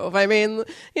move. I mean,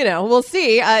 we'll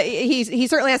see. He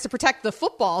certainly has to protect the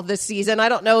football this season. I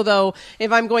don't know, though,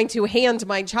 if I'm going to hand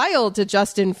my child to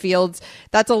Justin Fields.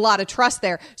 That's a lot of trust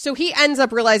there. So he ends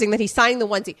up realizing that he's signing the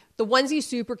onesie. The onesie's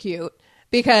super cute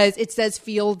because it says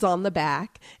Fields on the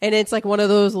back, and it's like one of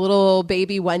those little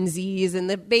baby onesies, and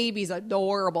the baby's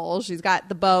adorable. She's got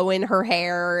the bow in her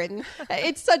hair, and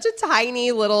it's such a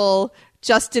tiny little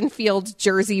Justin Fields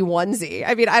jersey onesie.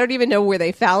 I mean, I don't even know where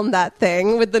they found that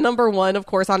thing, with the number 1, of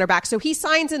course, on her back. So he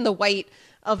signs in the white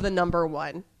of the number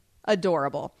 1.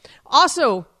 Adorable.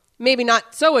 Also, maybe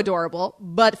not so adorable,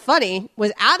 but funny,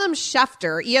 was Adam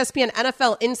Schefter, ESPN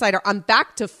NFL insider, on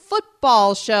Back to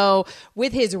Football show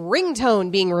with his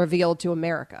ringtone being revealed to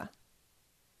America.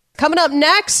 Coming up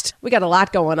next, we got a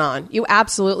lot going on. You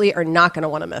absolutely are not going to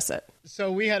want to miss it.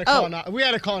 So we had to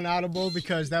call an audible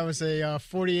because that was a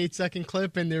 48-second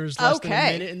clip, and there was less than a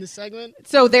minute in the segment.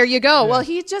 So there you go. Yeah. Well,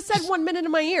 he just said 1 minute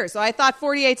in my ear, so I thought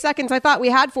 48 seconds. I thought we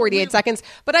had 48 seconds,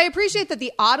 but I appreciate that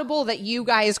the audible that you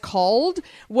guys called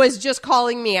was just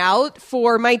calling me out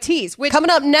for my tease. Coming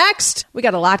up next, we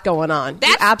got a lot going on.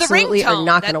 That's you absolutely the ringtone are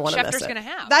not going to want to Schefter's miss it. Gonna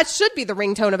have. That should be the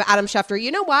ringtone of Adam Schefter. You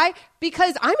know why?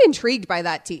 Because I'm intrigued by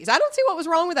that tease. I don't see what was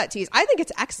wrong with that tease. I think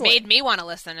it's excellent. Made me want to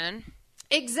listen in.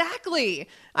 Exactly.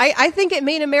 I think it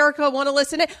made America want to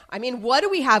listen in. I mean, what do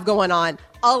we have going on?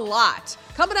 A lot.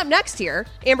 Coming up next here,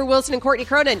 Amber Wilson and Courtney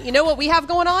Cronin. You know what we have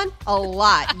going on? A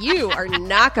lot. You are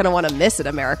not going to want to miss it,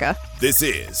 America. This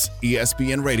is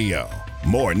ESPN Radio.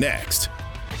 More next.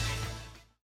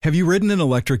 Have you ridden an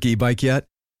electric e-bike yet?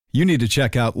 You need to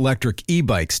check out Lectric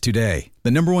E-Bikes today,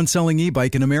 the #1 selling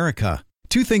e-bike in America.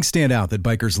 Two things stand out that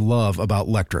bikers love about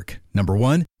Lectric. Number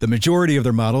one, the majority of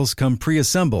their models come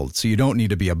pre-assembled, so you don't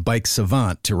need to be a bike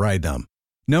savant to ride them.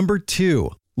 Number two,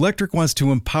 Lectric wants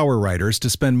to empower riders to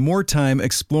spend more time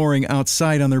exploring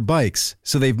outside on their bikes,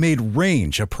 so they've made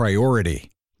range a priority.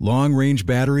 Long-range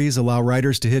batteries allow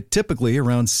riders to hit typically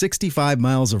around 65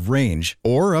 miles of range,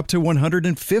 or up to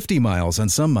 150 miles on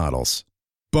some models.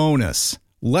 Bonus,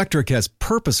 Lectric has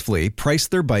purposefully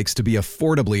priced their bikes to be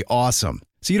affordably awesome,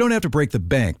 so you don't have to break the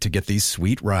bank to get these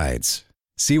sweet rides.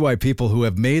 See why people who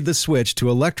have made the switch to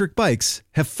electric bikes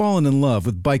have fallen in love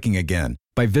with biking again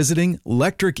by visiting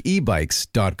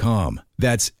lectricebikes.com.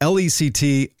 That's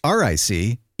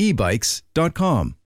LECTRIC ebikes.com.